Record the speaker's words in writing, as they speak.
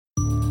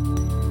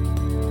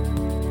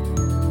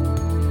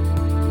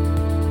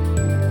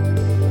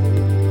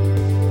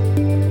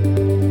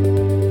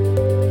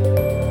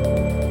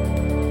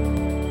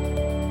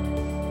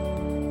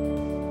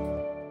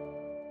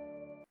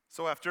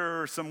So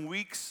after some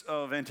weeks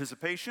of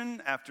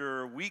anticipation,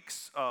 after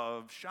weeks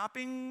of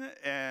shopping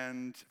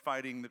and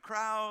fighting the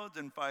crowds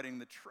and fighting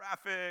the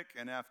traffic,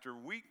 and after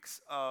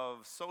weeks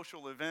of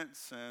social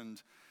events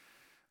and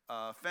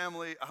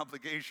family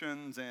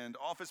obligations and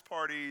office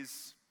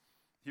parties,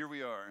 here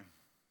we are.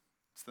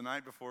 It's the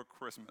night before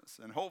Christmas,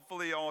 and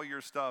hopefully all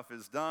your stuff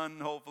is done.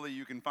 Hopefully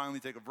you can finally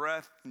take a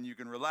breath and you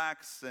can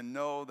relax and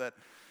know that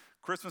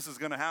Christmas is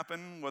going to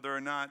happen, whether or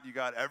not you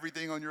got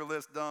everything on your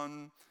list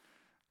done.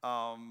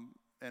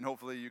 And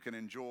hopefully you can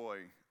enjoy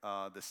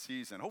the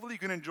season. Hopefully you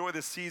can enjoy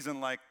the season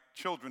like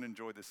children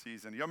enjoy the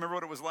season. Y'all remember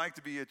what it was like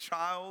to be a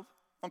child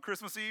on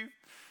Christmas Eve?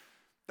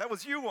 That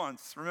was you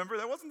once, remember?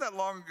 That wasn't that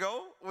long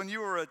ago when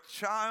you were a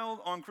child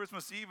on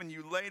Christmas Eve and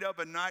you laid up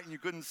at night and you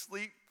couldn't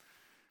sleep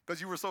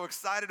because you were so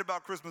excited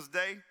about Christmas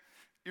Day.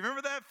 You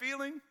remember that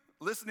feeling?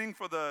 Listening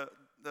for the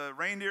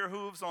reindeer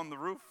hooves on the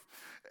roof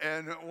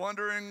and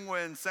wondering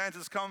when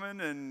Santa's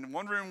coming and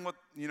wondering what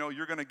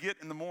you're going to get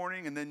in the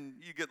morning, and then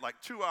you get like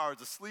 2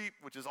 hours of sleep,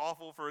 which is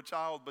awful for a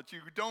child, but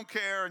you don't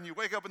care, and you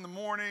wake up in the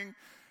morning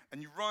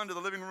and you run to the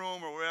living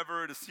room or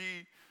wherever to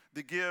see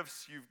the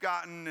gifts you've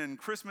gotten. And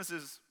Christmas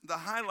is the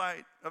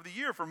highlight of the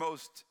year for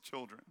most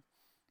children.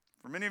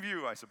 For many of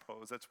you, I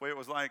suppose, that's the way it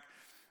was like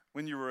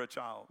when you were a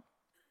child.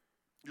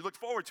 You looked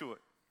forward to it.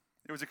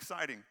 It was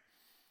exciting.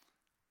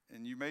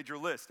 And you made your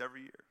list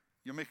every year.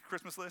 You make a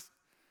Christmas list?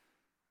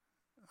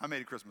 I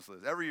made a Christmas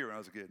list every year when I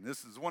was a kid. And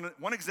this is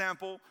one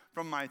example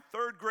from my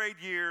third grade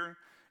year,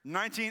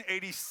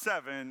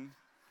 1987,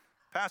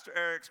 Pastor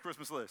Eric's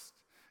Christmas list.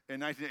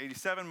 In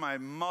 1987, my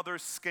mother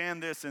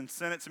scanned this and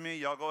sent it to me.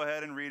 Y'all go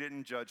ahead and read it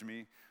and judge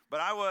me.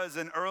 But I was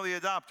an early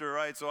adopter,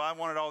 right? So I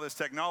wanted all this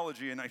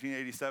technology in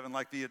 1987,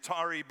 like the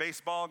Atari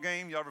baseball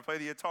game. You ever play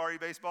the Atari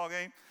baseball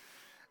game?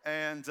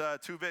 And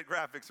 2-bit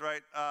graphics,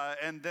 right?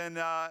 And then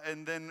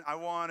I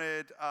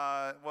wanted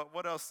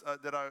what else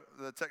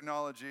the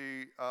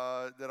technology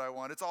that I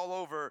want? It's all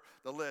over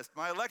the list.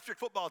 My electric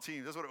football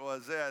team. That's what it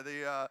was.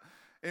 Yeah.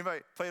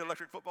 Anybody played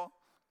electric football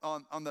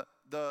on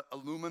the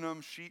aluminum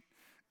sheet?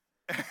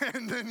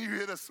 And then you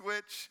hit a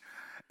switch,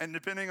 and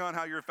depending on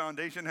how your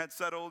foundation had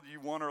settled, you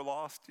won or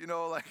lost.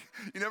 Like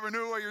you never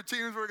knew where your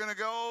teams were going to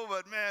go,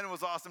 but man, it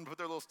was awesome to put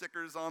their little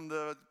stickers on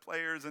the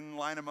players and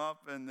line them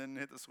up, and then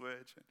hit the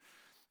switch.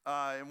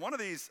 And one of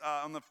these,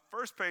 on the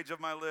first page of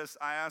my list,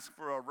 I asked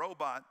for a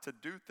robot to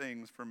do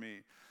things for me,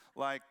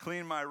 like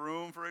clean my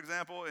room, for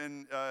example,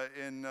 in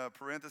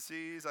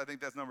parentheses. I think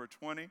that's number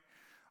 20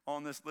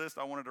 on this list.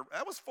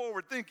 That was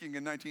forward thinking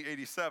in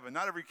 1987.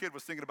 Not every kid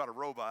was thinking about a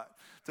robot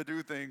to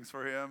do things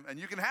for him. And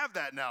you can have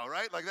that now,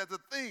 right? Like that's a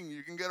thing.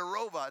 You can get a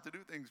robot to do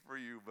things for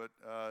you. But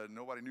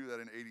nobody knew that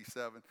in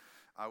 87.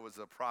 I was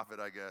a prophet,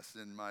 I guess,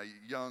 in my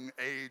young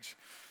age.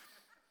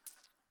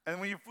 And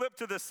when you flip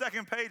to the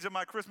second page of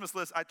my Christmas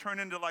list, I turn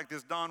into like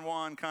this Don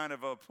Juan kind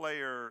of a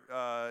player,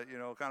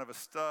 kind of a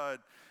stud.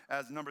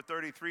 As number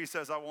 33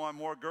 says, I want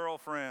more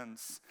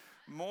girlfriends.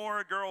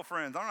 More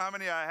girlfriends. I don't know how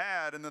many I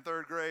had in the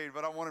third grade,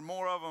 but I wanted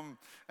more of them.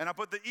 And I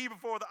put the E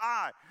before the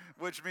I,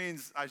 which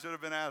means I should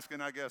have been asking,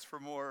 I guess, for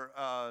more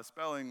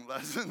spelling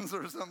lessons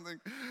or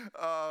something.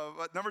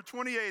 But number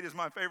 28 is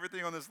my favorite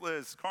thing on this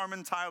list.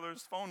 Carmen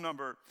Tyler's phone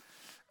number.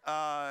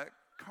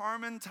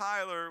 Carmen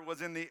Tyler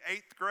was in the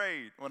 8th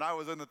grade when I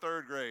was in the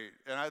 3rd grade,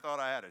 and I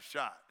thought I had a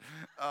shot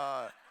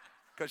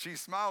because she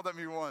smiled at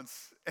me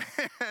once.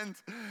 And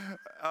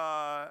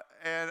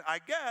I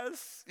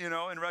guess,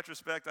 in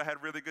retrospect, I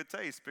had really good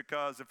taste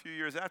because a few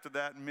years after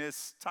that,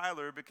 Miss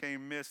Tyler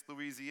became Miss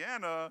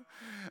Louisiana,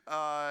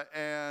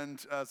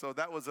 so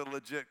that was a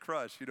legit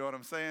crush, you know what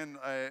I'm saying?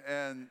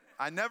 And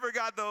I never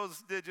got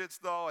those digits,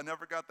 though. I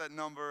never got that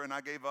number, and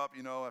I gave up,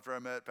 after I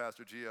met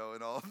Pastor Gio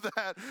and all of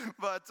that.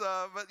 But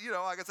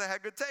I guess I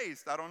had good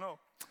taste. I don't know.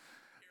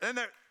 And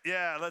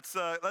let's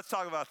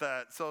talk about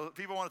that. So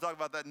people want to talk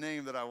about that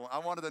name that I want. I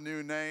wanted a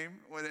new name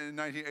in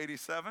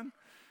 1987.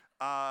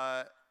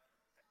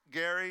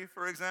 Gary,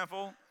 for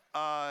example.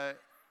 I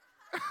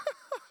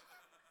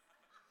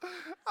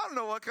don't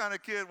know what kind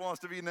of kid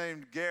wants to be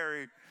named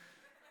Gary.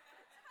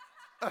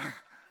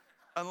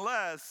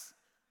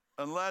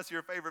 Unless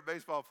your favorite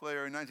baseball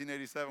player in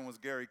 1987 was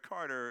Gary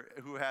Carter,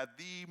 who had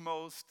the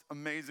most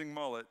amazing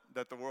mullet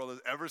that the world has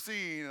ever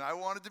seen, and I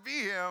wanted to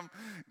be him,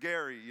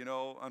 Gary.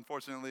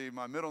 Unfortunately,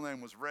 my middle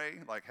name was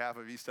Ray, like half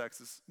of East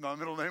Texas. My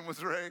middle name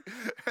was Ray,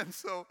 and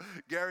so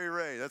Gary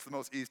Ray, that's the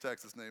most East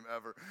Texas name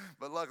ever.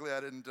 But luckily, I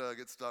didn't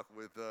get stuck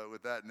with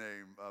that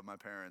name. My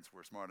parents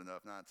were smart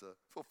enough not to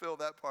fulfill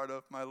that part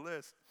of my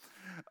list.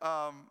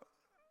 I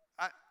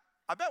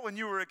bet when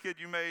you were a kid,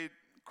 you made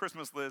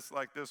Christmas lists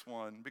like this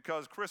one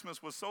because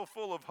Christmas was so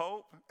full of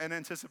hope and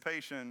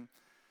anticipation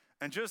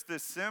and just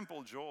this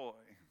simple joy.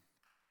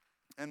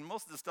 And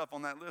most of the stuff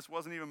on that list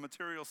wasn't even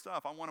material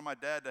stuff. I wanted my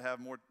dad to have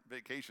more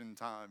vacation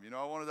time.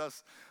 I wanted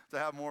us to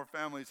have more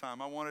family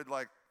time. I wanted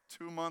like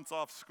 2 months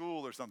off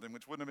school or something,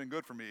 which wouldn't have been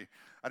good for me.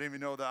 I didn't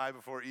even know the I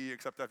before E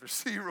except after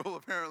C rule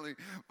apparently.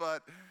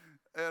 But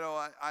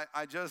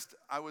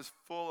I was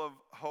full of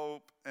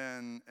hope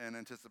and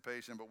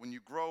anticipation. But when you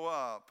grow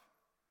up,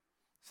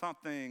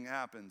 something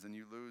happens and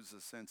you lose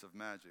a sense of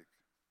magic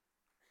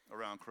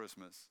around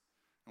Christmas.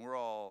 And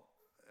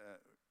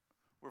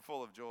we're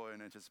full of joy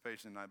and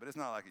anticipation tonight, but it's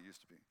not like it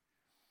used to be.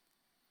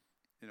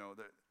 You know,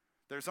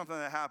 there's something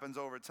that happens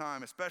over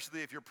time,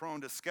 especially if you're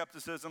prone to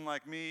skepticism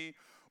like me,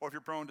 or if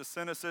you're prone to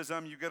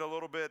cynicism. You get a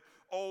little bit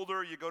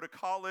older, you go to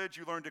college,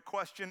 you learn to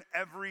question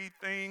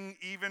everything,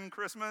 even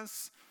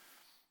Christmas.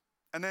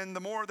 And then the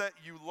more that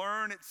you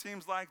learn, it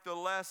seems like the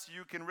less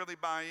you can really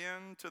buy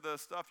into the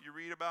stuff you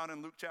read about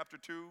in Luke chapter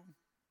 2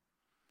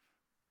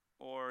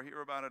 or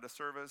hear about at a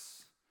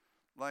service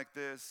like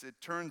this. It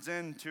turns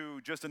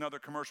into just another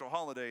commercial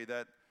holiday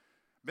that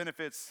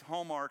benefits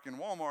Hallmark and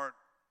Walmart,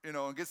 you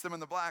know, and gets them in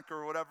the black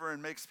or whatever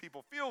and makes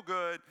people feel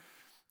good.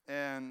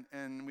 And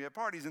we have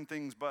parties and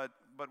things, but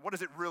what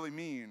does it really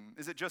mean?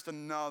 Is it just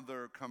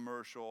another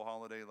commercial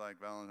holiday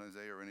like Valentine's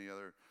Day or any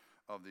other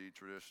of the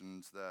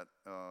traditions that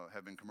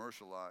have been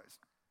commercialized?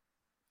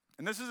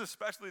 And this is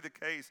especially the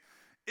case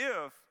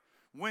if,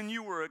 when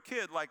you were a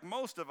kid, like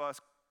most of us,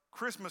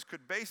 Christmas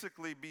could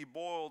basically be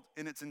boiled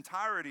in its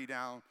entirety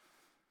down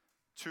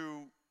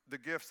to the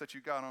gifts that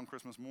you got on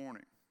Christmas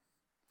morning.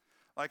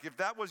 Like if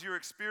that was your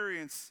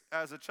experience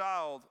as a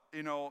child,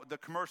 you know, the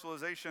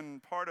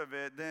commercialization part of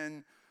it,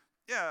 then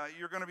yeah,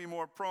 you're going to be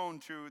more prone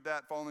to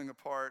that falling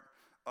apart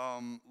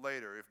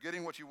later. If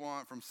getting what you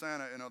want from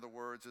Santa, in other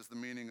words, is the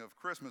meaning of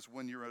Christmas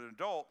when you're an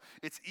adult,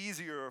 it's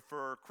easier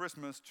for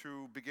Christmas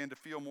to begin to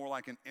feel more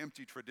like an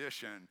empty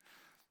tradition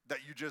that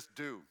you just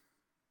do.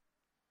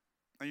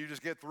 And you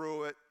just get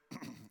through it,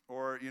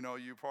 or, you know,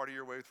 you party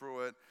your way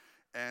through it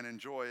and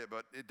enjoy it,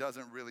 but it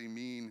doesn't really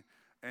mean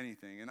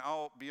anything. And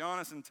I'll be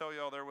honest and tell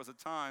y'all, there was a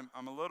time,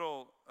 I'm a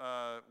little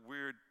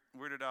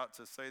weirded out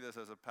to say this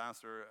as a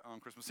pastor on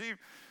Christmas Eve.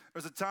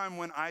 There was a time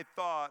when I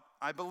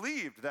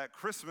believed that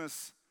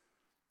Christmas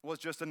was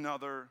just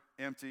another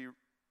empty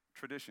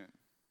tradition.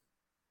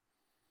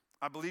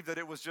 I believed that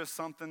it was just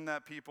something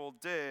that people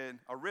did,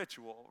 a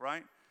ritual,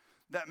 right?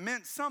 That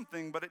meant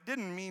something, but it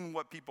didn't mean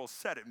what people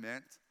said it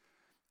meant.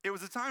 It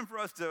was a time for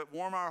us to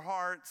warm our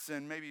hearts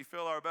and maybe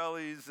fill our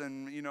bellies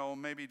and, you know,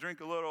 maybe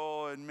drink a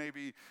little and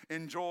maybe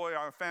enjoy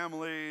our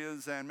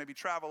families and maybe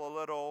travel a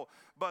little.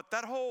 But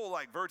that whole,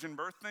 like, virgin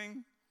birth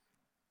thing,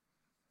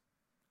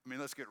 I mean,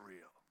 let's get real.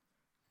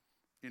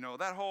 You know,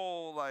 that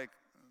whole, like,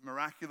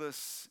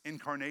 miraculous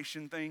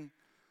incarnation thing,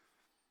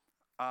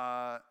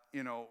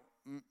 you know,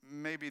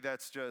 maybe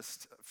that's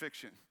just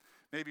fiction.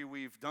 Maybe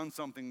we've done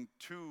something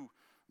to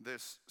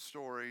this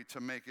story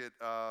to make it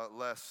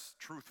less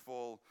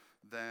truthful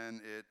than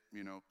it,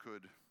 you know,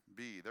 could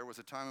be. There was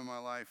a time in my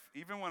life,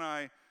 even when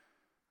I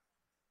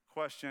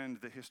questioned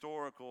the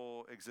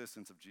historical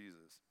existence of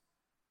Jesus.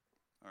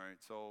 All right,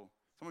 so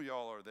some of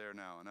y'all are there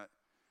now, and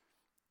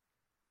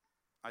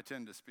I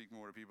tend to speak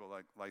more to people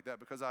like that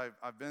because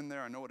I've been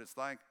there. I know what it's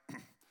like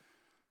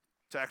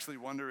to actually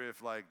wonder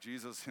if, like,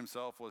 Jesus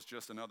himself was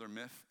just another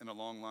myth in a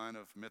long line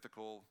of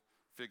mythical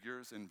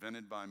figures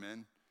invented by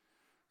men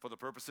for the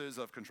purposes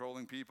of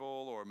controlling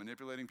people or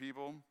manipulating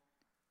people.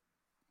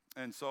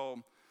 And so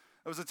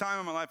there was a time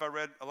in my life I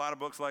read a lot of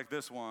books like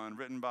this one,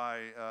 written by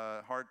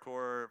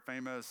hardcore,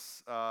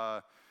 famous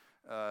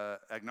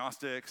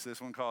agnostics. This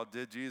one called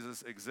Did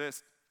Jesus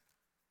Exist?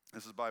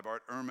 This is by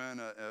Bart Ehrman,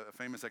 a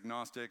famous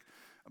agnostic,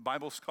 a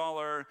Bible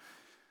scholar.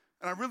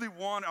 And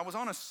I was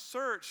on a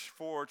search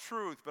for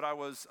truth, but I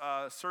was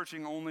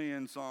searching only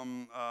in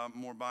some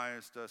more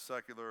biased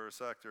secular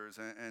sectors.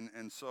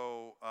 And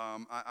so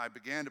I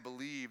began to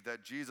believe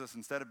that Jesus,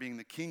 instead of being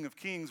the King of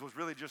Kings, was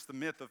really just the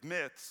myth of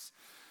myths.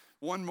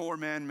 One more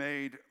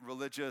man-made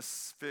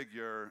religious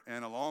figure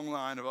and a long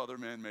line of other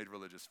man-made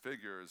religious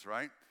figures,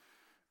 right?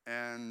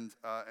 And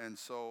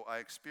so I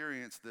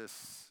experienced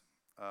this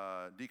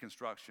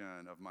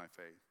deconstruction of my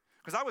faith.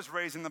 Because I was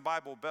raised in the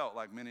Bible Belt,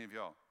 like many of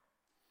y'all.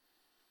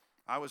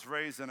 I was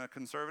raised in a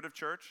conservative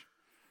church.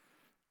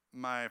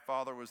 My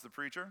father was the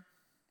preacher.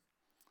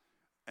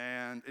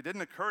 And it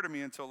didn't occur to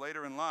me until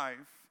later in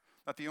life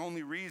that the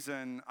only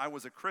reason I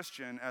was a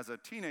Christian as a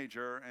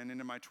teenager and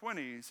into my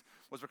 20s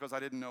was because I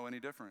didn't know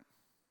any different.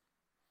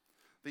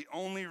 The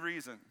only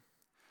reason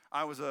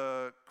I was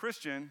a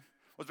Christian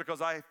was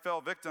because I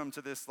fell victim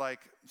to this, like,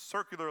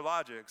 circular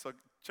logic. So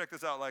check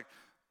this out. Like,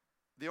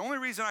 the only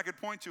reason I could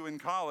point to in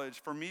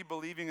college for me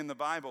believing in the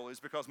Bible is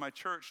because my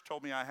church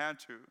told me I had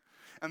to.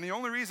 And the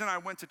only reason I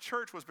went to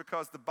church was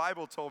because the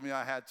Bible told me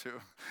I had to.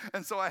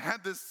 And so I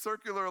had this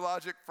circular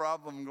logic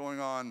problem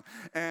going on.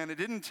 And it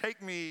didn't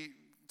take me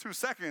 2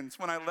 seconds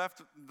when I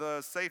left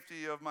the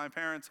safety of my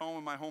parents' home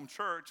and my home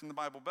church in the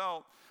Bible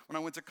Belt, when I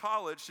went to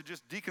college, to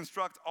just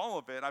deconstruct all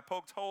of it. I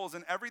poked holes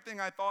in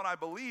everything I thought I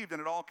believed, and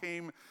it all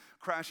came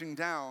crashing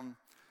down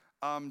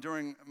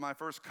during my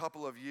first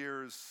couple of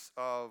years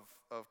of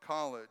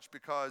college,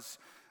 because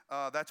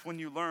that's when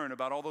you learn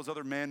about all those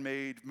other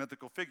man-made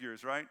mythical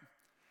figures, right?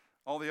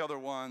 all the other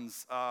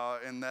ones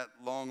in that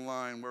long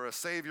line where a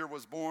Savior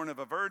was born of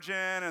a virgin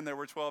and there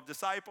were 12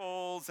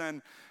 disciples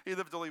and he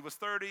lived till he was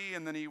 30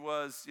 and then he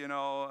was,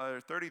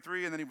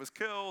 33 and then he was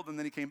killed and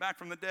then he came back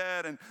from the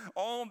dead. And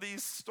all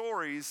these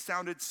stories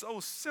sounded so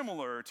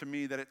similar to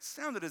me that it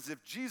sounded as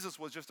if Jesus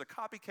was just a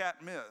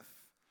copycat myth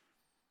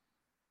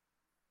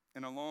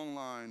in a long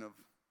line of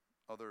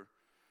other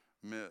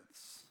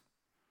myths.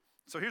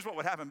 So here's what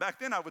would happen. Back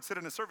then, I would sit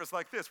in a service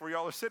like this where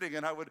y'all are sitting,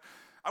 and I would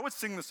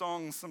sing the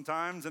songs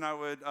sometimes, and I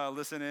would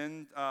listen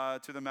in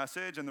to the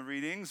message and the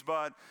readings.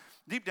 But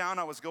deep down,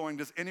 I was going,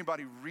 does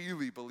anybody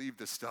really believe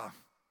this stuff?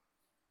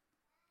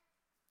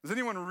 Does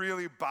anyone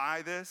really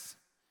buy this?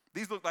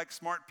 These look like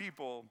smart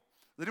people.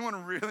 Does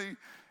anyone really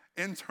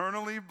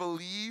internally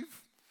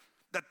believe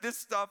that this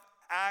stuff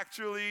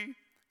actually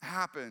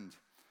happened?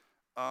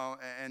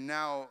 And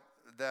now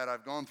that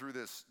I've gone through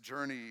this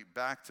journey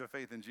back to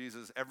faith in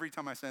Jesus, every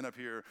time I stand up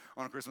here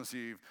on Christmas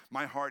Eve,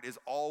 my heart is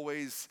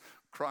always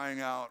crying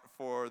out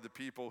for the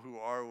people who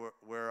are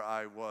where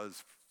I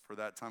was for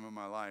that time of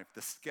my life.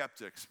 The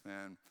skeptics,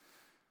 man.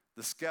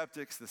 The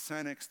skeptics, the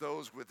cynics,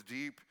 those with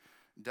deep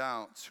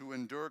doubts who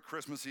endure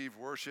Christmas Eve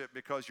worship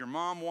because your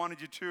mom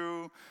wanted you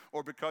to,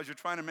 or because you're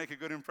trying to make a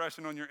good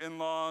impression on your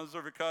in-laws,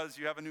 or because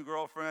you have a new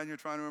girlfriend, you're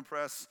trying to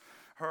impress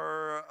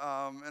her.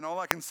 And all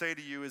I can say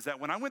to you is that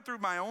when I went through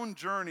my own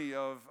journey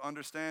of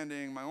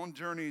understanding, my own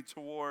journey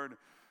toward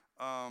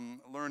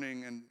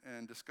learning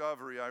and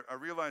discovery, I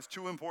realized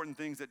two important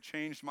things that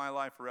changed my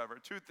life forever.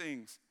 Two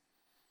things.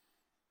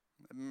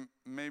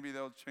 Maybe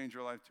they'll change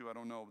your life too, I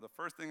don't know. The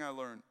first thing I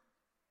learned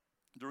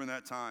during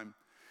that time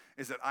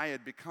is that I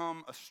had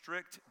become a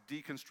strict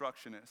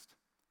deconstructionist.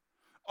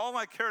 All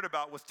I cared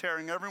about was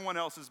tearing everyone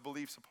else's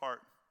beliefs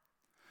apart.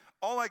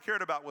 All I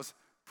cared about was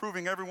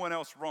proving everyone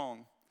else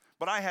wrong.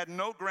 But I had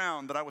no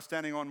ground that I was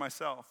standing on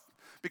myself,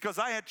 because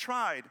I had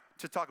tried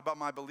to talk about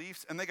my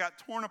beliefs and they got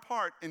torn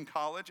apart in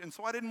college, and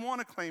so I didn't want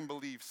to claim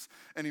beliefs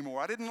anymore.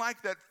 I didn't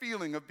like that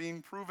feeling of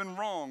being proven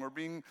wrong or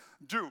being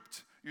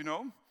duped,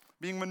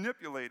 being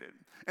manipulated.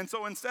 And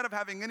so instead of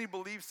having any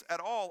beliefs at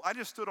all, I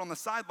just stood on the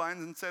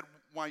sidelines and said,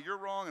 why you're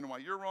wrong and why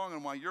you're wrong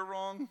and why you're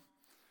wrong. And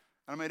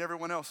I made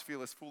everyone else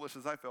feel as foolish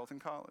as I felt in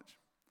college.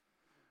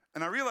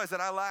 And I realized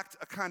that I lacked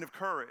a kind of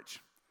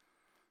courage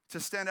to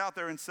stand out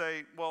there and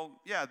say, well,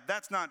 yeah,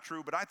 that's not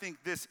true, but I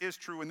think this is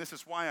true, and this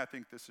is why I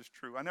think this is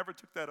true. I never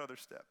took that other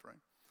step, right?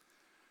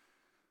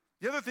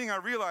 The other thing I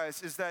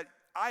realized is that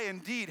I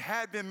indeed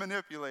had been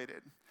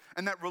manipulated,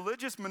 and that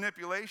religious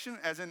manipulation,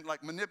 as in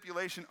like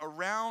manipulation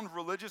around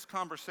religious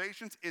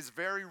conversations, is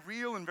very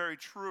real and very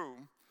true.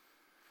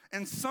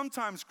 And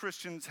sometimes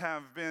Christians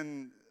have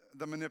been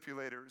the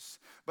manipulators.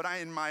 But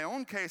in my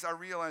own case, I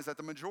realized that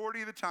the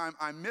majority of the time,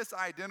 I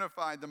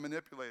misidentified the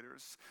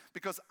manipulators,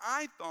 because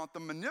I thought the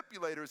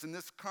manipulators in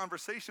this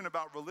conversation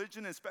about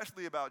religion,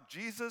 especially about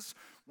Jesus,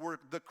 were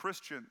the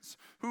Christians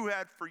who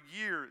had for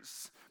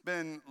years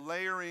been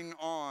layering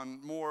on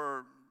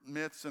more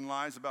myths and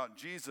lies about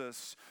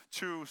Jesus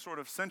to sort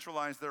of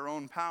centralize their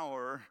own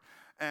power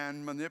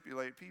and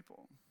manipulate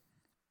people,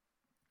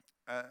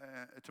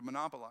 to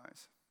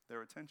monopolize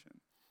their attention.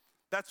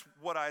 That's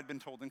what I had been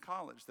told in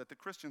college, that the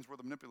Christians were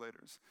the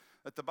manipulators,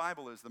 that the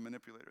Bible is the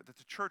manipulator, that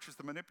the church is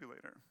the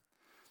manipulator.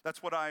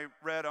 That's what I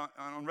read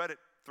on Reddit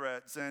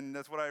threads, and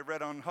that's what I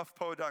read on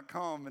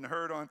HuffPo.com and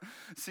heard on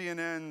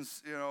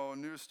CNN's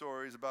news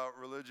stories about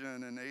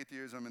religion and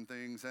atheism and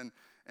things, and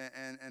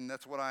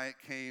that's what I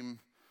came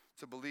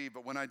to believe.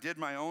 But when I did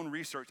my own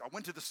research, I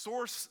went to the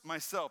source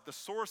myself, the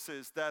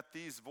sources that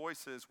these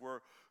voices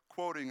were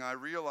quoting. I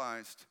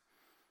realized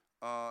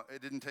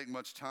it didn't take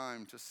much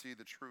time to see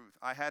the truth.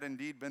 I had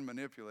indeed been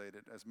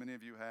manipulated, as many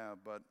of you have,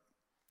 but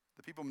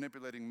the people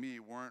manipulating me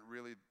weren't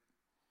really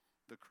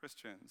the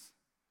Christians.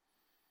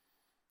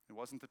 It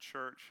wasn't the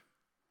church,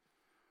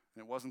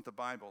 and it wasn't the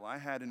Bible. I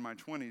had in my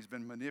 20s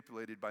been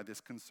manipulated by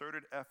this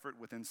concerted effort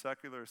within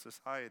secular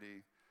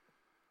society,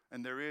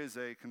 and there is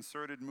a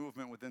concerted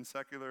movement within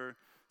secular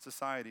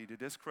society to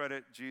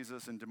discredit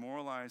Jesus and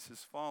demoralize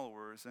his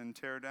followers and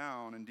tear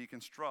down and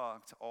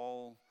deconstruct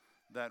all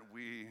that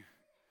we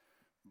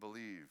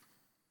believe.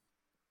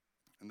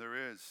 And there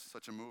is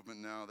such a movement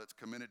now that's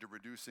committed to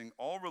reducing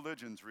all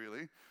religions,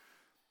 really,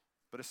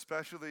 but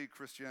especially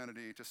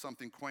Christianity, to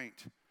something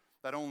quaint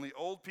that only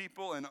old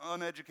people and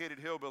uneducated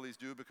hillbillies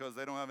do because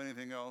they don't have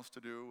anything else to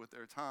do with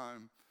their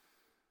time.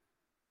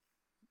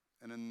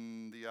 And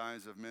in the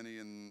eyes of many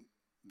in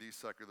these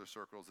secular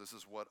circles, this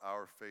is what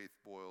our faith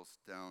boils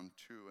down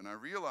to. And I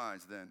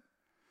realized then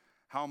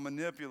how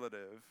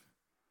manipulative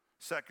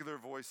secular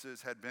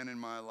voices had been in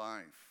my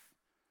life.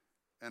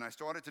 And I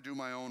started to do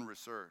my own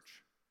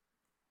research.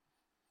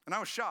 And I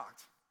was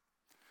shocked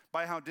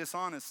by how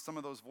dishonest some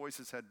of those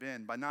voices had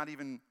been, by not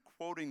even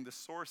quoting the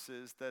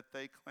sources that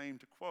they claimed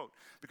to quote.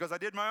 Because I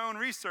did my own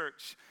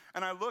research,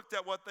 and I looked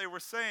at what they were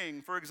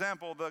saying. For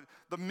example,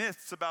 the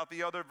myths about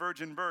the other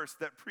virgin births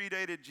that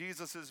predated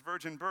Jesus'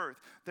 virgin birth,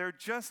 they're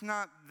just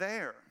not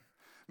there.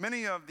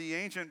 Many of the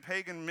ancient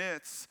pagan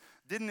myths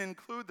didn't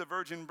include the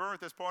virgin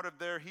birth as part of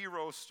their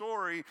hero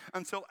story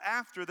until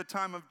after the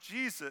time of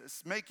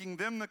Jesus, making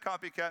them the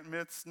copycat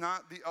myths,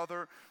 not the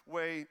other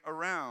way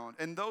around.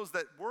 And those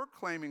that were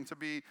claiming to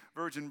be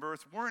virgin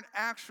births weren't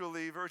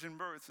actually virgin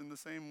births in the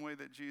same way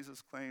that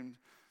Jesus claimed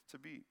to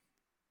be.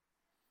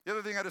 The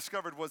other thing I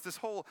discovered was this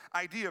whole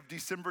idea of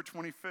December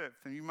 25th.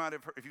 And you might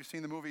have heard, if you've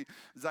seen the movie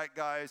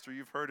Zeitgeist, or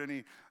you've heard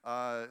any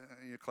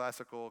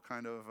classical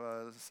kind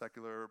of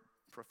secular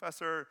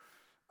professor,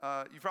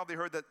 you've probably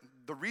heard that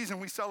the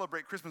reason we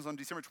celebrate Christmas on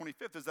December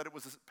 25th is that it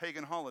was a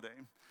pagan holiday.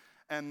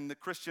 And the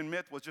Christian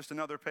myth was just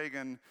another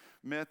pagan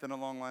myth and a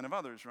long line of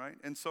others, right?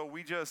 And so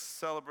we just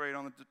celebrate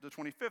on the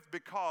 25th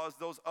because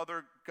those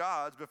other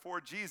gods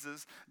before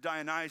Jesus,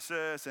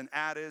 Dionysus and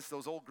Attis,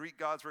 those old Greek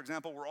gods, for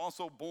example, were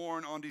also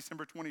born on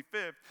December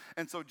 25th.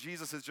 And so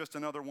Jesus is just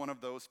another one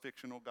of those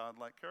fictional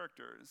godlike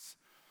characters.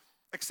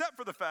 Except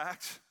for the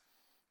fact,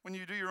 when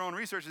you do your own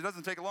research, it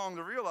doesn't take long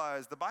to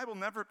realize the Bible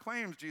never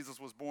claims Jesus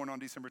was born on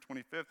December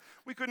 25th.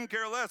 We couldn't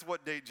care less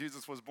what date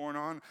Jesus was born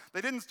on. They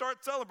didn't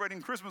start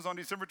celebrating Christmas on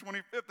December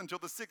 25th until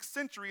the 6th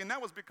century, and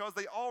that was because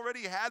they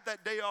already had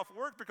that day off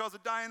work because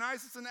of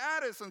Dionysus and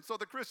Attis. And so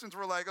the Christians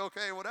were like,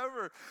 okay,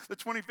 whatever, the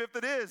 25th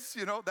it is,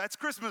 that's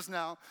Christmas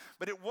now.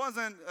 But it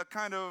wasn't a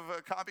kind of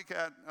a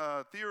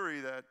copycat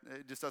theory that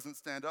it just doesn't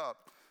stand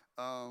up.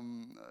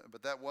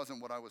 But that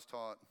wasn't what I was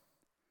taught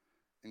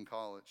in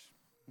college.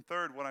 And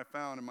third, what I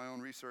found in my own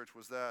research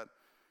was that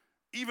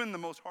even the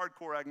most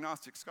hardcore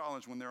agnostic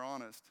scholars, when they're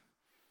honest,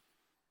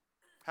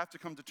 have to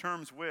come to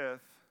terms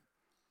with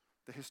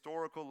the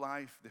historical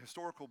life, the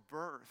historical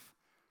birth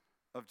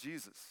of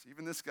Jesus.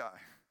 Even this guy,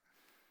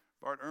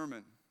 Bart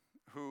Ehrman,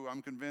 who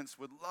I'm convinced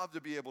would love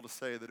to be able to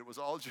say that it was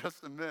all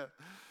just a myth.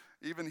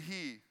 Even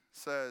he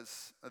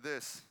says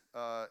this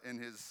in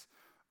his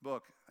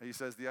book. He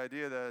says, the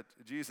idea that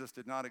Jesus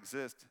did not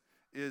exist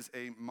is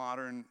a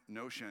modern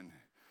notion.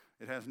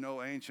 It has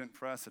no ancient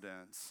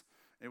precedents.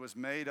 It was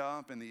made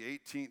up in the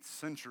 18th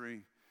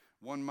century.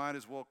 One might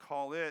as well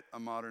call it a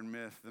modern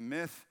myth, the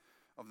myth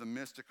of the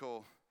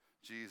mystical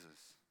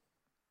Jesus.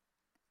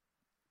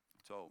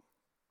 So,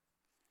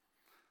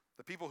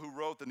 the people who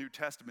wrote the New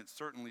Testament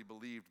certainly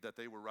believed that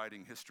they were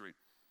writing history.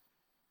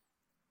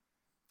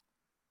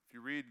 If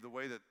you read the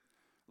way that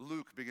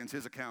Luke begins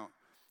his account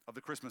of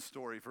the Christmas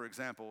story, for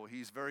example,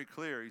 he's very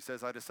clear. He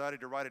says, I decided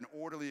to write an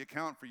orderly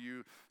account for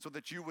you so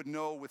that you would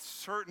know with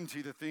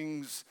certainty the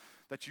things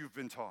that you've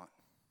been taught.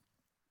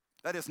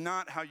 That is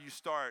not how you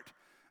start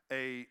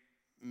a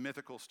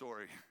mythical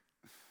story.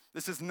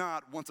 This is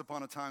not once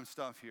upon a time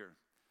stuff here.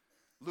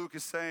 Luke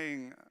is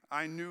saying,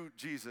 I knew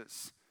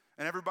Jesus,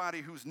 and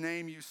everybody whose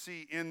name you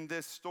see in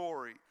this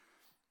story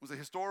was a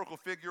historical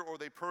figure or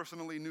they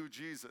personally knew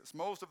Jesus.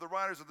 Most of the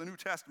writers of the New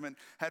Testament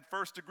had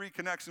first-degree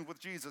connections with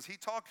Jesus. He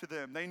talked to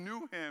them. They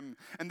knew him.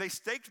 And they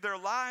staked their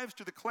lives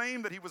to the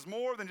claim that he was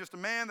more than just a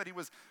man, that he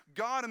was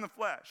God in the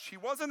flesh. He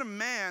wasn't a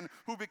man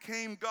who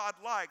became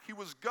God-like. He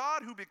was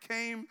God who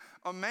became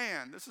a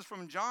man. This is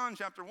from John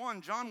chapter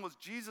 1. John was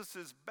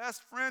Jesus'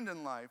 best friend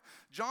in life.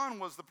 John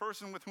was the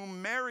person with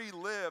whom Mary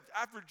lived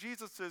after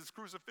Jesus'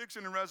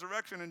 crucifixion and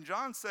resurrection. And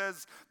John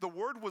says, the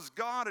Word was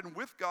God and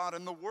with God,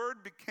 and the Word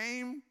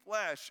became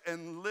flesh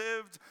and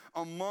lived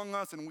among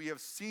us, and we have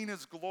seen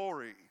his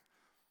glory.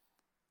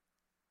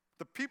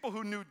 The people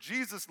who knew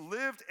Jesus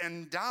lived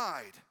and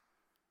died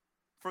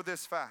for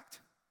this fact.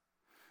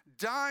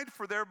 Died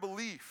for their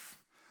belief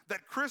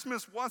that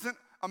Christmas wasn't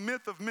a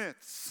myth of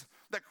myths,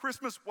 that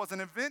Christmas was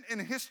an event in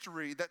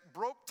history that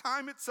broke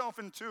time itself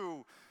in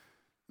two,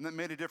 and that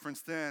made a difference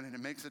then, and it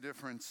makes a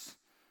difference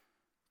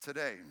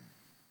today.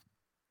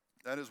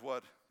 That is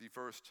what the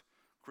first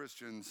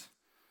Christians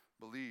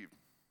believed.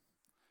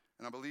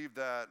 And I believe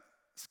that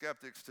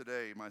skeptics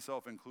today,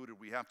 myself included,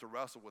 we have to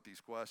wrestle with these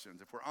questions.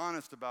 If we're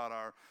honest about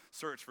our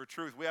search for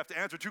truth, we have to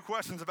answer two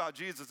questions about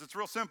Jesus. It's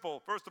real simple.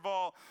 First of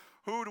all,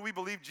 who do we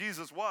believe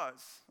Jesus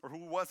was, or who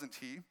wasn't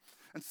he?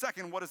 And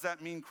second, what does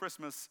that mean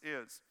Christmas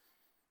is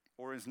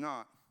or is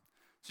not?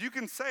 So you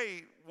can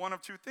say one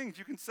of two things.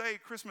 You can say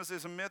Christmas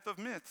is a myth of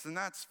myths, and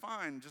that's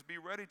fine. Just be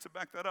ready to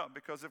back that up,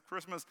 because if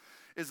Christmas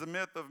is a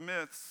myth of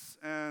myths,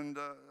 and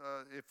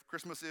if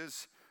Christmas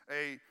is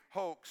a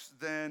hoax,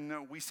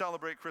 then we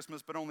celebrate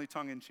Christmas, but only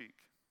tongue-in-cheek.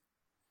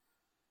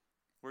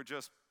 We're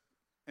just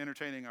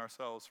entertaining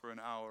ourselves for an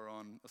hour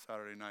on a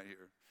Saturday night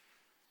here.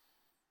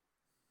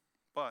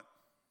 But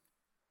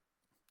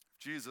if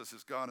Jesus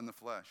is God in the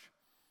flesh,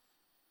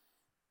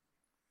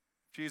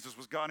 Jesus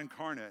was God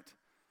incarnate,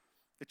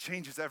 it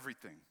changes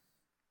everything.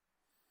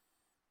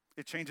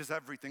 It changes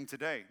everything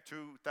today,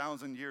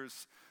 2,000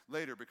 years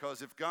later,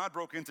 because if God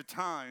broke into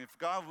time, if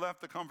God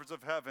left the comforts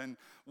of heaven,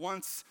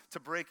 wants to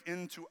break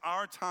into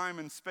our time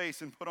and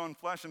space and put on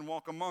flesh and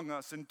walk among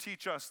us and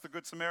teach us the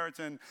Good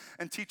Samaritan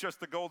and teach us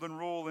the Golden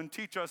Rule and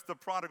teach us the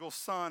prodigal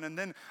son, and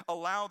then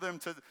allow them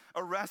to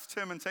arrest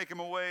him and take him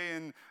away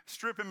and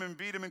strip him and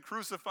beat him and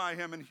crucify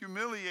him and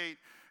humiliate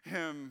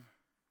him.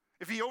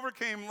 If he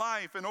overcame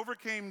life and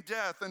overcame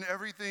death and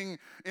everything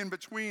in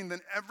between, then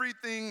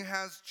everything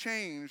has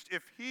changed.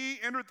 If he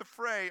entered the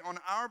fray on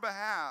our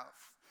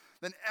behalf,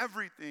 then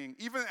everything,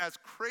 even as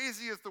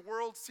crazy as the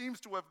world seems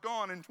to have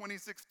gone in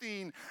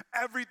 2016,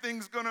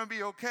 everything's going to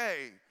be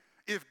okay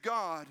if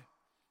God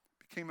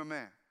became a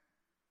man.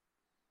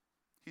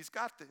 He's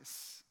got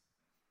this.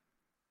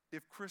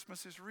 If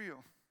Christmas is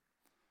real,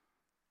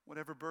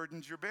 whatever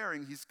burdens you're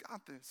bearing, he's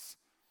got this.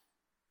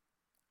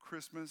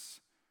 Christmas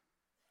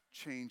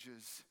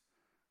changes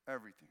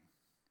everything.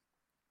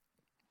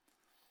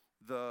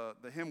 The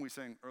hymn we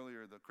sang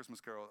earlier, the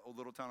Christmas carol, O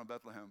Little Town of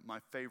Bethlehem, my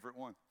favorite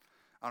one.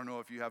 I don't know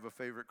if you have a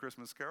favorite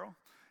Christmas carol.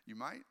 You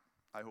might.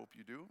 I hope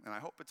you do. And I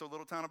hope it's O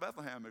Little Town of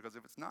Bethlehem, because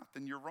if it's not,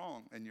 then you're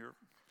wrong, and you're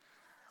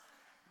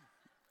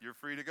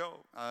free to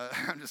go.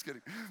 I'm just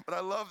kidding. But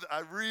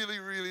I really,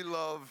 really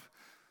love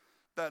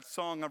that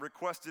song. I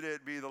requested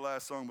it be the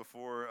last song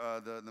before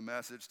the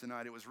message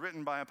tonight. It was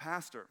written by a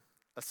pastor,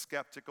 a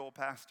skeptical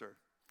pastor.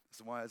 This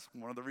is why it's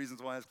one of the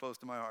reasons why it's close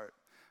to my heart.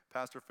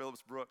 Pastor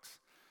Phillips Brooks,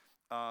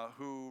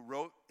 who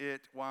wrote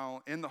it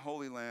while in the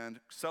Holy Land,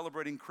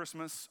 celebrating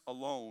Christmas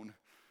alone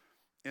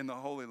in the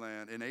Holy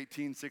Land in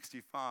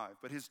 1865.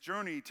 But his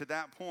journey to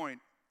that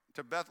point,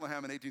 to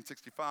Bethlehem in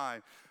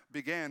 1865,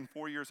 began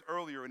 4 years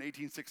earlier in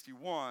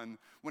 1861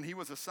 when he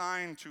was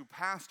assigned to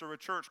pastor a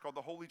church called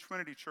the Holy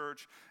Trinity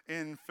Church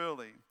in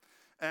Philly.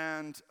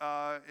 And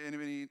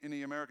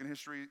any American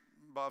history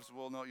buffs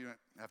will know, you don't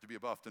have to be a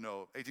buff to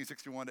know,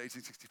 1861 to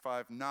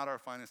 1865, not our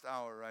finest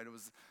hour, right? It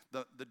was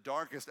the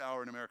darkest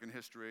hour in American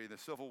history, the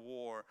Civil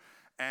War.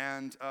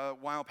 And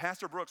while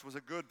Pastor Brooks was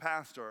a good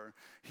pastor,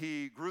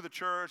 he grew the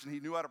church and he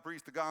knew how to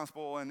preach the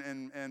gospel,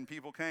 and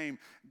people came.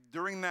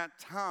 During that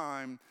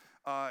time,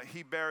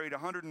 he buried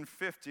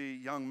 150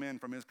 young men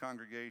from his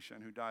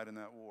congregation who died in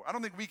that war. I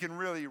don't think we can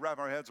really wrap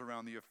our heads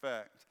around the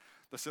effect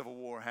the Civil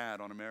War had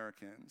on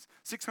Americans.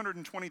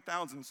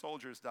 620,000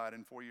 soldiers died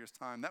in 4 years'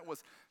 time. That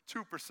was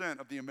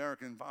 2% of the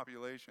American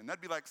population. That'd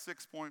be like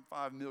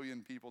 6.5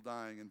 million people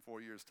dying in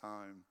 4 years'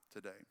 time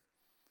today,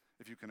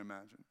 if you can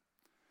imagine.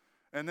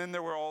 And then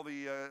there were all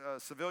the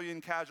civilian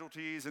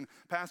casualties, and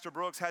Pastor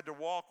Brooks had to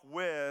walk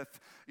with,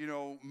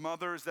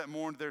 mothers that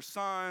mourned their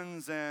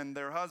sons and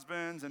their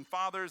husbands, and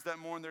fathers that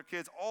mourned their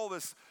kids. All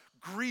this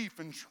grief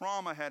and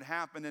trauma had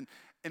happened. And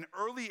in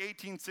early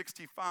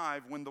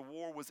 1865, when the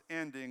war was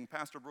ending,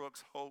 Pastor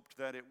Brooks hoped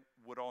that it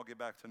would all get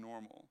back to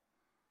normal.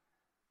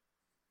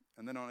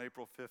 And then on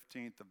April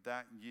 15th of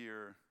that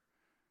year,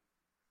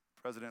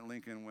 President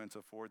Lincoln went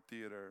to Ford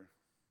Theater,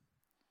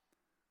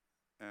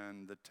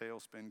 and the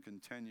tailspin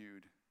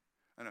continued.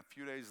 And a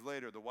few days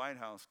later, the White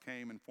House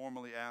came and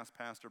formally asked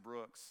Pastor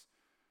Brooks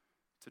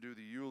to do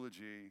the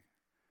eulogy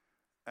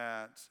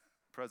at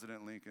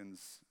President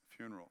Lincoln's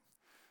funeral.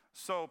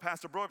 So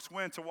Pastor Brooks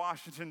went to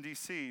Washington,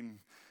 D.C.,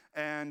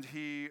 and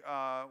he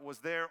was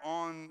there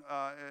on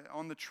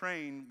the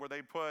train where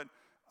they put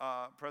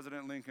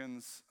President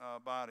Lincoln's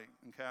body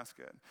and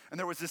casket. And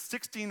there was this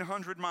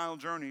 1,600-mile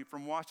journey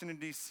from Washington,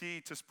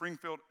 D.C. to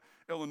Springfield,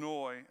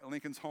 Illinois,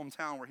 Lincoln's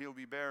hometown, where he'll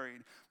be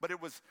buried. But it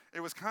was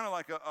kind of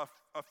like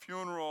a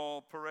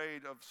funeral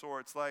parade of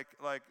sorts, like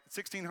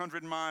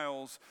 1,600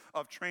 miles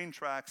of train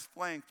tracks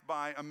flanked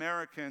by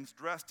Americans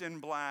dressed in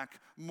black,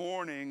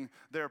 mourning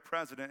their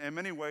president, in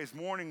many ways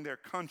mourning their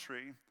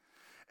country.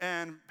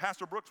 And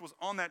Pastor Brooks was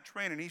on that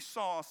train, and he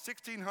saw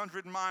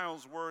 1,600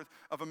 miles worth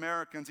of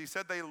Americans. He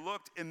said they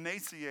looked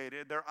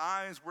emaciated. Their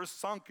eyes were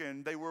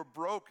sunken. They were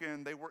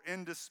broken. They were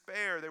in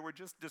despair. They were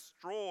just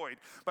destroyed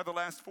by the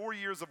last 4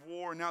 years of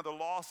war and now the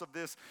loss of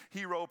this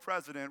hero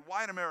president.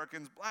 White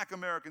Americans, black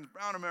Americans,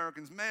 brown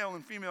Americans, male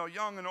and female,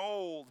 young and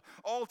old,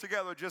 all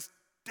together just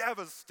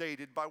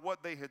devastated by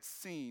what they had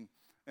seen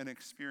and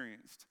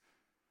experienced.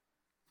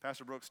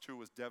 Pastor Brooks, too,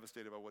 was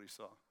devastated by what he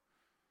saw.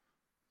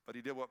 But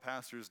he did what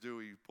pastors do.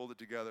 He pulled it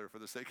together for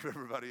the sake of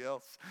everybody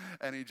else,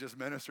 and he just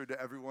ministered to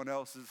everyone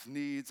else's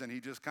needs, and he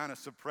just kind of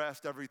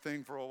suppressed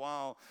everything for a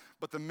while.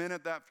 But the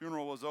minute that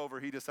funeral was over,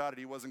 he decided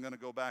he wasn't going to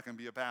go back and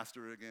be a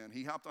pastor again.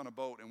 He hopped on a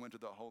boat and went to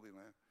the Holy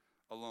Land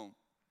alone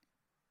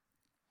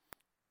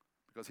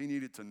because he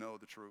needed to know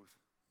the truth,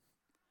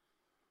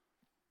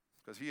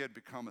 because he had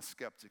become a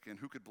skeptic, and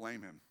who could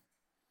blame him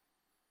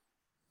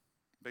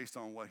based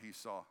on what he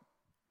saw?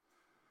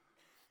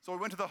 So he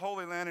went to the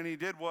Holy Land, and he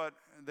did what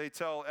they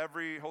tell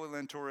every Holy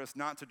Land tourist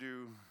not to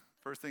do.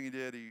 First thing he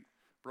did, he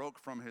broke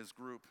from his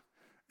group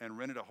and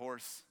rented a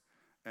horse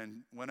and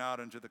went out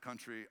into the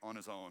country on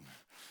his own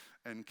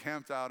and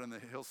camped out in the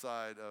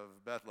hillside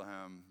of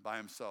Bethlehem by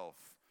himself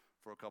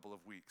for a couple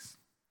of weeks.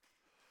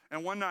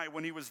 And one night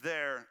when he was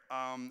there,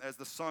 as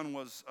the sun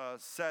was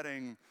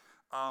setting,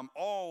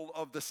 all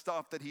of the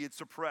stuff that he had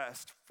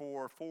suppressed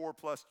for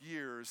 4+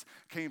 years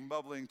came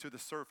bubbling to the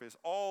surface.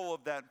 All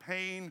of that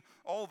pain,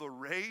 all the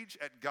rage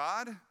at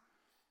God,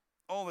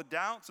 all the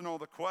doubts and all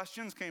the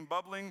questions came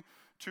bubbling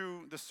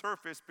to the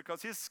surface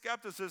because his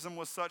skepticism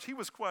was such. He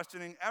was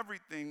questioning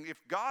everything. If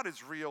God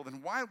is real,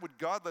 then why would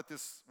God let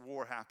this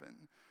war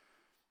happen?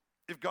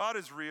 If God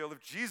is real,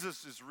 if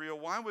Jesus is real,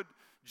 why would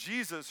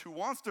Jesus, who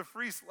wants to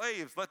free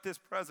slaves, let this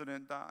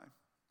president die?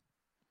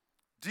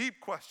 Deep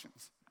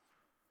questions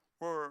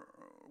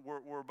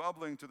were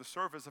bubbling to the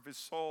surface of his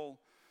soul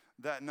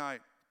that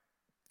night.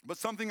 But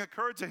something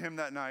occurred to him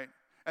that night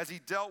as he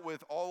dealt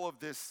with all of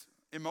this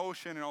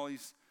emotion and all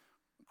these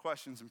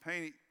questions and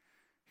pain.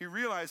 He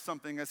realized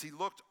something as he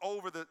looked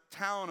over the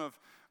town of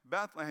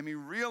Bethlehem. He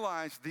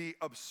realized the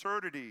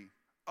absurdity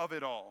of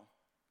it all,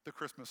 the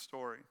Christmas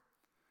story.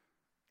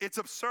 It's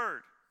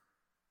absurd,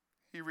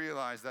 he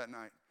realized that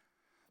night,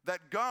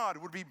 that God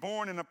would be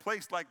born in a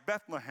place like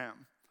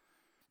Bethlehem,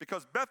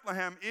 because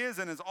Bethlehem is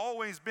and has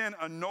always been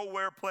a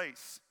nowhere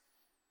place.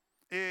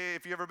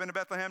 If you've ever been to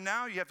Bethlehem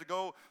now, you have to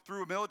go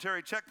through a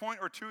military checkpoint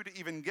or two to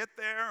even get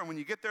there. And when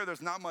you get there,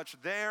 there's not much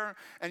there.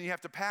 And you have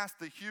to pass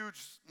the huge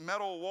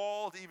metal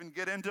wall to even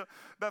get into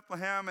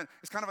Bethlehem. And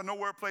it's kind of a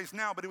nowhere place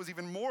now, but it was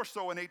even more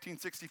so in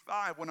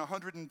 1865 when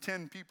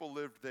 110 people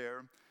lived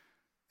there.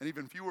 And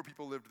even fewer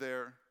people lived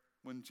there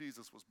when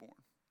Jesus was born.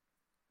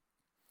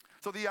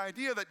 So the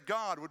idea that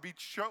God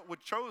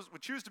would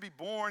choose to be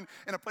born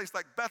in a place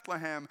like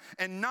Bethlehem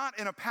and not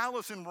in a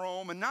palace in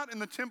Rome and not in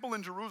the temple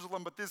in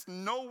Jerusalem, but this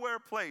nowhere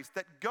place,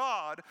 that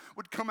God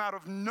would come out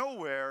of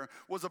nowhere,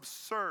 was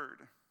absurd.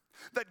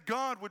 That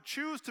God would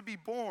choose to be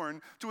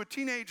born to a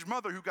teenage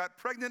mother who got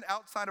pregnant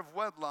outside of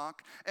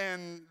wedlock,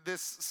 and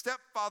this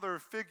stepfather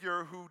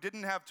figure who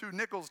didn't have two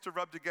nickels to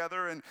rub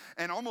together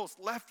and almost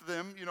left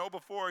them,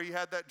 before he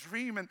had that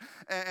dream,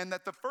 and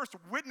that the first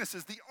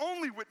witnesses, the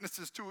only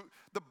witnesses to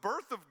the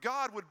birth of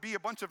God, would be a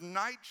bunch of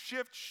night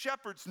shift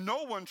shepherds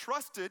no one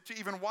trusted to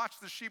even watch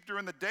the sheep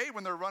during the day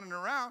when they're running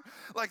around.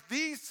 Like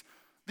these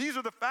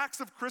are the facts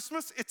of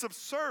Christmas. It's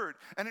absurd.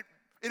 And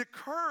it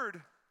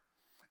occurred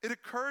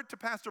to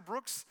Pastor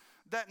Brooks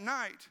that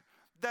night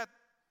that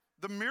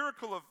the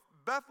miracle of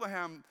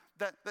Bethlehem,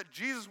 that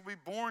Jesus would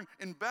be born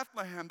in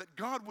Bethlehem, that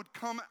God would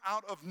come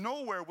out of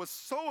nowhere, was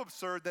so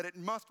absurd that it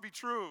must be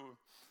true.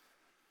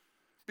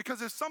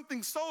 Because if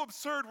something so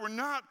absurd were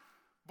not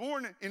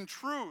born in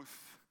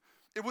truth,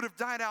 it would have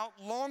died out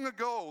long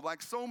ago,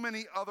 like so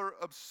many other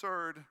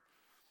absurd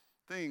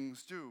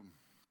things do.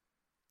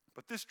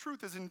 But this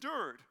truth has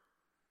endured,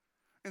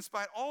 in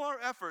spite of all our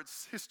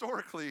efforts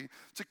historically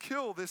to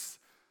kill this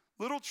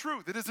little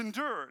truth. It has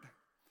endured.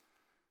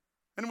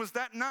 And it was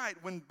that night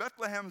when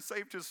Bethlehem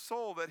saved his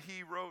soul that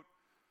he wrote,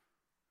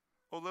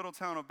 "O little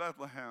town of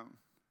Bethlehem,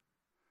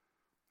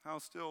 how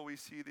still we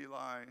see thee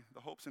lie,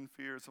 the hopes and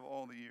fears of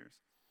all the years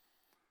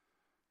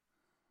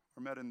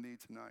are met in thee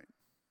tonight."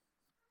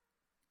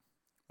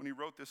 When he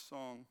wrote this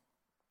song,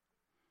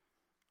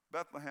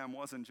 Bethlehem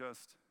wasn't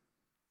just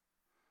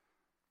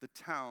the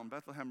town.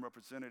 Bethlehem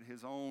represented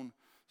his own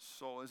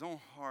soul, his own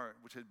heart,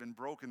 which had been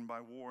broken by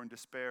war and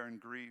despair and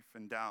grief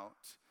and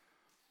doubt.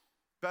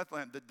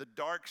 Bethlehem, the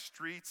dark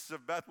streets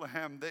of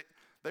Bethlehem,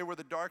 they were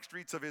the dark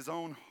streets of his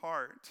own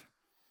heart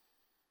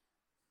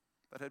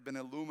that had been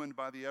illumined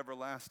by the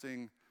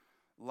everlasting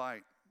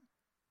light.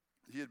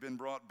 He had been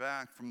brought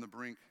back from the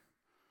brink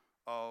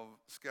of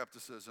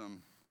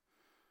skepticism,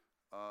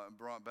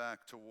 brought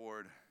back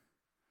toward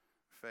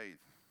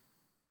faith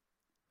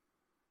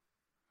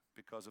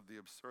because of the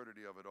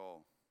absurdity of it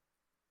all.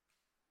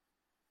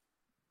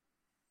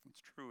 It's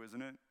true,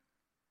 isn't it?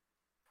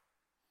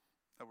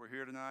 That we're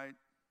here tonight,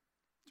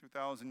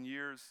 2,000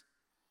 years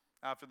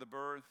after the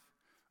birth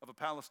of a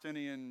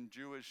Palestinian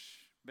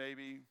Jewish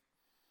baby,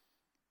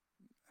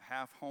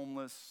 half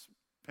homeless,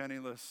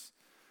 penniless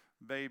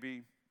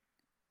baby,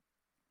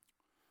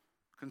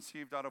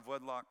 conceived out of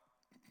wedlock,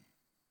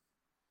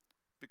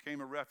 became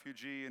a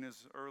refugee in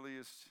his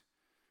earliest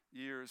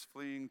years,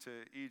 fleeing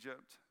to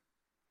Egypt.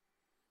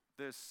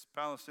 This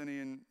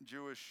Palestinian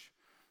Jewish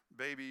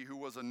baby who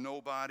was a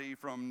nobody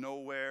from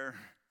nowhere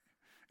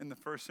in the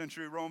first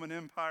century Roman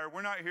Empire.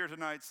 We're not here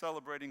tonight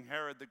celebrating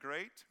Herod the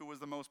Great, who was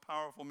the most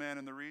powerful man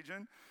in the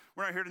region.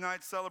 We're not here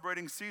tonight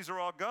celebrating Caesar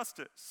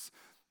Augustus,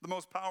 the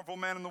most powerful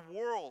man in the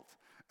world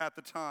at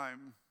the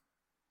time.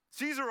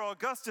 Caesar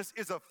Augustus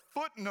is a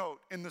footnote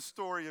in the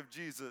story of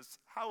Jesus.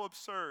 How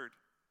absurd.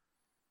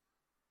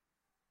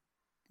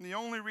 And the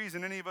only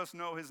reason any of us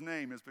know his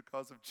name is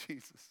because of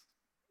Jesus.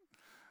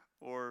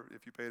 Or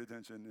if you paid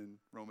attention in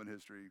Roman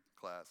history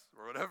class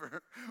or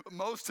whatever.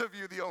 Most of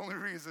you, the only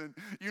reason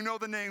you know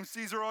the name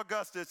Caesar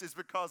Augustus is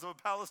because of a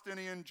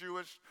Palestinian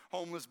Jewish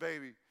homeless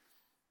baby.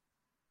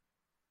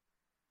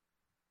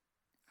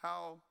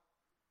 How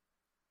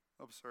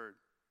absurd.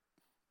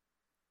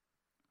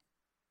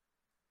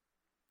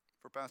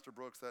 For Pastor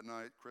Brooks that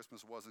night,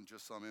 Christmas wasn't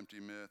just some empty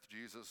myth.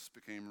 Jesus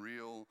became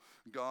real.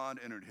 God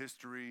entered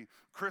history.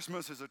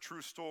 Christmas is a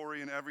true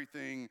story, and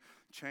everything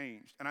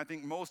changed. And I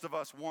think most of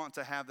us want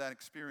to have that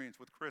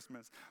experience with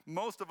Christmas.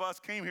 Most of us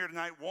came here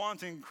tonight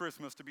wanting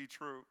Christmas to be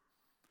true,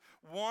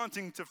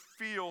 wanting to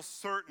feel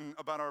certain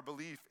about our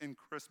belief in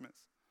Christmas.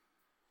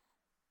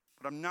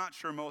 But I'm not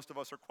sure most of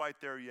us are quite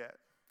there yet.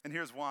 And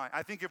here's why.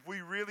 I think if we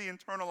really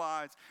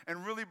internalized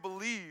and really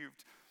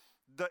believed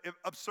the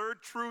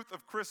absurd truth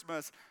of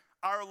Christmas,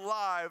 our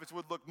lives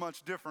would look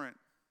much different.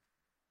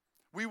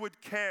 We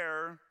would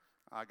care.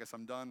 I guess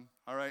I'm done.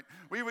 All right.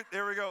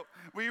 There we go.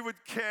 We would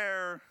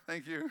care.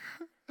 Thank you.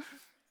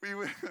 We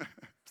would,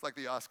 It's like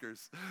the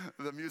Oscars.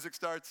 The music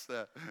starts.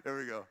 Here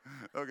we go.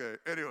 Okay.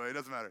 Anyway, it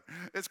doesn't matter.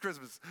 It's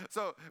Christmas.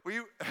 So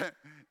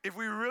if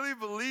we really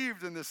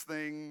believed in this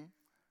thing,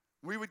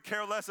 we would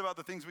care less about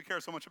the things we care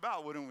so much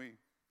about, wouldn't we?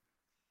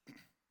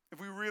 If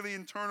we really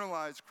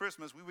internalized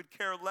Christmas, we would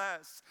care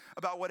less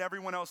about what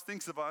everyone else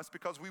thinks of us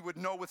because we would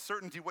know with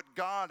certainty what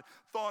God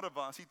thought of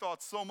us. He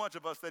thought so much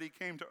of us that he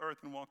came to earth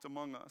and walked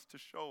among us to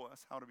show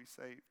us how to be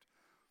saved.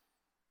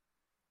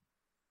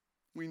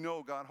 We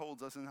know God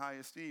holds us in high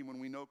esteem when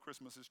we know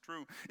Christmas is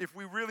true. If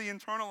we really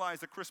internalize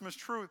the Christmas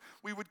truth,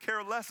 we would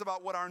care less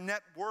about what our net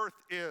worth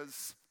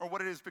is or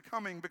what it is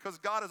becoming because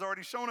God has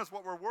already shown us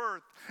what we're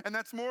worth, and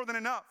that's more than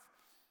enough.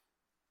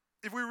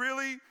 If we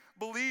really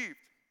believed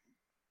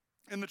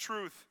in the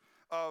truth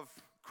of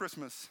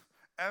Christmas,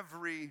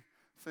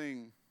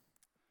 everything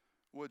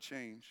would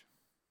change.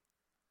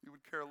 You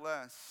would care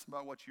less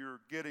about what you're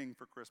getting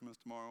for Christmas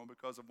tomorrow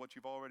because of what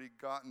you've already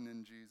gotten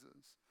in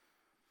Jesus.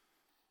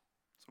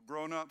 So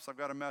grown-ups, I've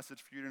got a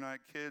message for you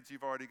tonight. Kids,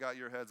 you've already got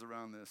your heads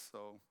around this,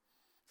 so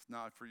it's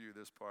not for you,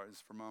 this part. It's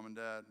for mom and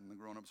dad and the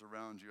grown-ups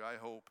around you.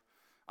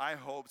 I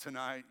hope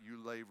tonight you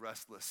lay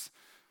restless.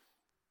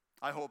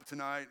 I hope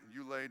tonight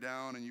you lay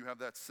down and you have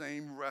that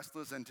same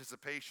restless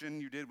anticipation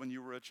you did when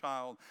you were a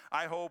child.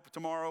 I hope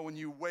tomorrow when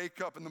you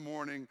wake up in the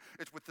morning,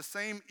 it's with the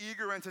same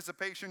eager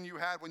anticipation you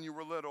had when you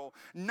were little,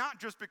 not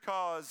just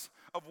because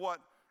of what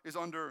is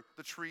under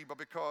the tree, but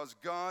because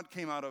God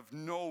came out of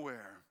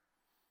nowhere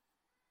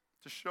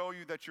to show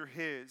you that you're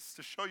his,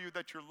 to show you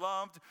that you're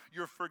loved,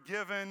 you're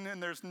forgiven,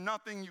 and there's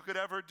nothing you could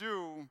ever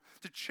do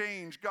to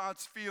change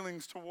God's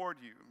feelings toward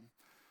you.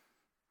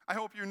 I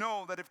hope you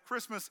know that if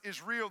Christmas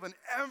is real, then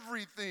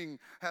everything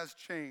has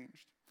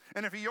changed.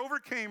 And if he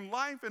overcame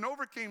life and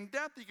overcame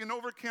death, he can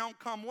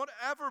overcome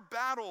whatever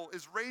battle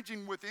is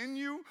raging within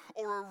you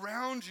or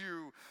around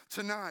you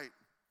tonight.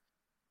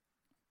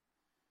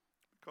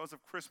 Because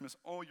of Christmas,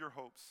 all your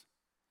hopes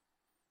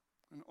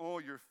and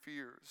all your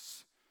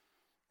fears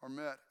are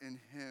met in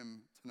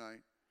him tonight.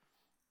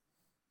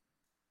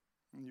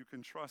 And you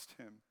can trust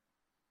him.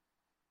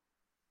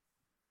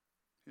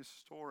 His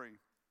story,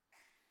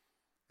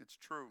 it's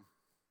true.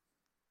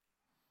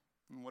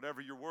 And whatever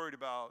you're worried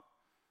about,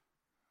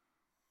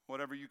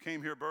 whatever you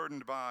came here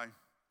burdened by,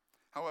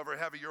 however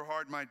heavy your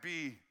heart might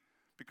be,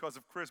 because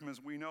of Christmas,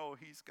 we know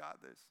he's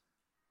got this.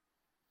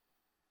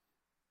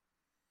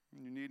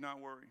 And you need not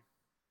worry.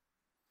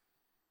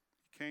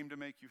 He came to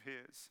make you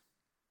his.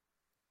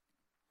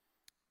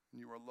 And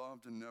you are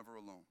loved and never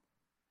alone.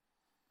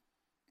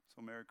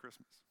 So Merry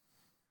Christmas.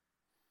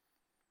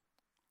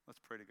 Let's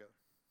pray together.